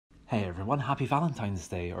Hey everyone, happy Valentine's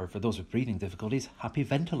Day, or for those with breathing difficulties, happy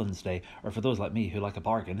Ventolins Day, or for those like me who like a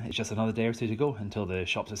bargain, it's just another day or two to go until the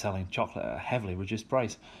shops are selling chocolate at a heavily reduced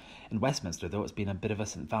price. In Westminster, though, it's been a bit of a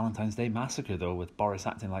St Valentine's Day massacre, though, with Boris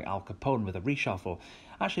acting like Al Capone with a reshuffle.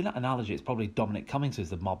 Actually, that analogy, it's probably Dominic Cummings who's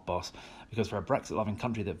the mob boss, because for a Brexit-loving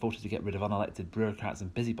country that voted to get rid of unelected bureaucrats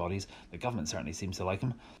and busybodies, the government certainly seems to like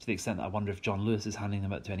him, to the extent that I wonder if John Lewis is handing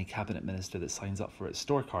them out to any cabinet minister that signs up for its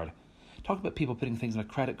store card. Talking about people putting things on a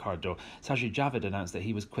credit card, though, Sajid Javid announced that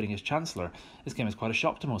he was quitting as Chancellor. This came as quite a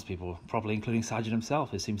shock to most people, probably including Sajid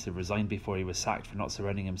himself, who seems to have resigned before he was sacked for not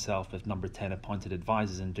surrounding himself with number 10 appointed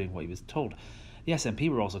advisors and doing what he was told. The SNP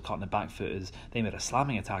were also caught in the back foot as they made a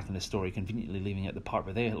slamming attack in the story, conveniently leaving out the part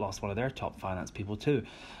where they had lost one of their top finance people too,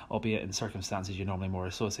 albeit in circumstances you normally more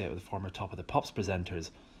associate with the former Top of the Pops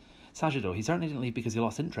presenters. Sajid, though, he certainly didn't leave because he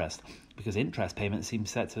lost interest, because interest payments seem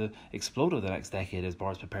set to explode over the next decade as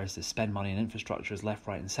Boris prepares to spend money in infrastructures left,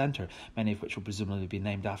 right and centre, many of which will presumably be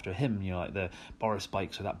named after him, like the Boris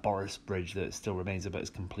bikes or that Boris bridge that still remains about as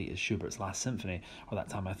complete as Schubert's Last Symphony, or that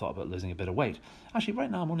time I thought about losing a bit of weight. Actually, right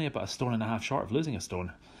now I'm only about 1.5 stone short of losing a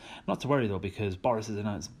stone. Not to worry though, because Boris has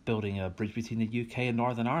announced building a bridge between the UK and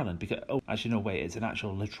Northern Ireland. It's an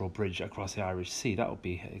actual literal bridge across the Irish Sea. That would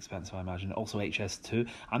be expensive, I imagine. Also HS2,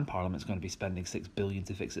 and Parliament's going to be spending $6 billion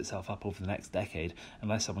to fix itself up over the next decade,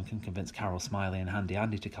 unless someone can convince Carol Smiley and Handy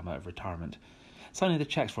Andy to come out of retirement. Signing the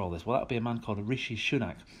cheques for all this, well, that'll be a man called Rishi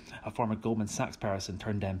Sunak, a former Goldman Sachs person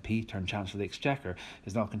turned MP turned Chancellor of the Exchequor,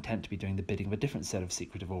 is now content to be doing the bidding of a different set of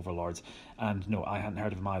secretive overlords. And no, I hadn't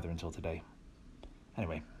heard of him either until today.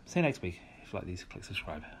 Anyway, see you next week. If you like these, click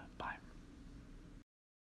subscribe.